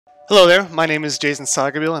Hello there, my name is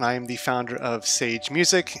Sagebiel and I am the founder of Sage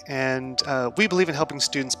Music, and we believe in helping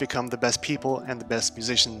students become the best people and the best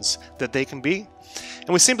musicians that they can be. And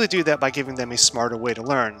we simply do that by giving them a smarter way to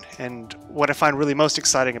learn. And what I find really most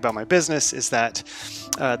exciting about my business is that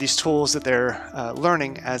these tools that they're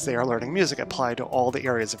learning as they are learning music apply to all the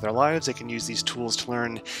areas of their lives. They can use these tools to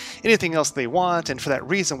learn anything else they want, and for that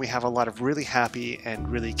reason we have a lot of really happy and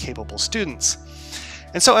really capable students.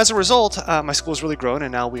 And so as a result, my school has really grown,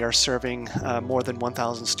 and now we are serving more than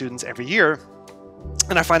 1,000 students every year.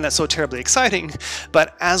 And I find that so terribly exciting,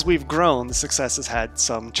 but as we've grown, the success has had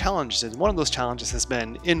some challenges, and one of those challenges has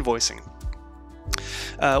been invoicing.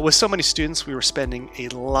 With so many students, we were spending a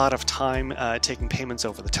lot of time taking payments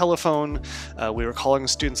over the telephone. We were calling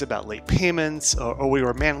students about late payments, or we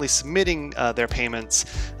were manually submitting their payments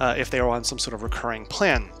if they were on some sort of recurring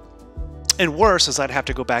plan. And worse is I'd have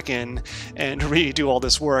to go back in and redo all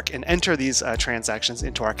this work and enter these transactions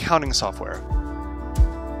into our accounting software.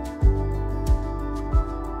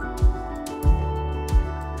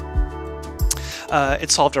 It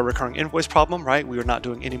solved our recurring invoice problem, right? We were not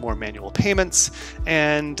doing any more manual payments,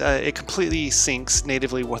 and it completely syncs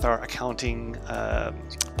natively with our accounting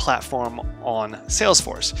platform on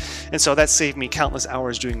Salesforce. And so that saved me countless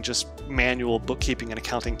hours doing just manual bookkeeping and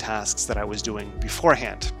accounting tasks that I was doing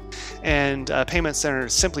beforehand. And Payment Center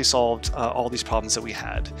simply solved all these problems that we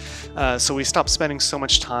had. So we stopped spending so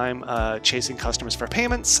much time chasing customers for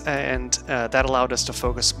payments, and that allowed us to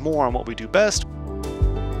focus more on what we do best.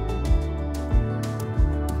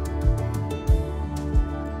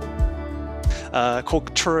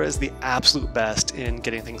 Daughtry is the absolute best in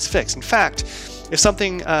getting things fixed. In fact, if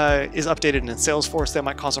something is updated in Salesforce, that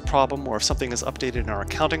might cause a problem, or if something is updated in our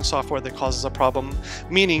accounting software that causes a problem,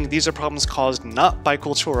 meaning these are problems caused not by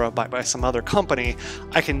Daughtry, but by some other company,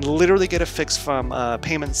 I can literally get a fix from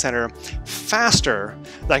Payment Center faster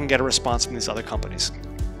than I can get a response from these other companies.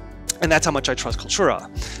 And that's how much I trust Daughtry.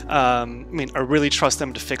 I really trust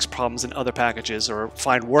them to fix problems in other packages or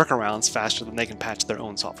find workarounds faster than they can patch their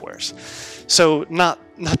own softwares. So not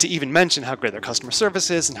to even mention how great their customer service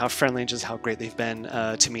is and how friendly and just how great they've been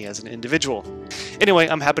to me as an individual. Anyway,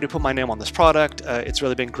 I'm happy to put my name on this product. It's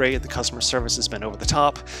really been great. The customer service has been over the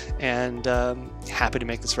top, and happy to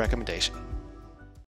make this recommendation.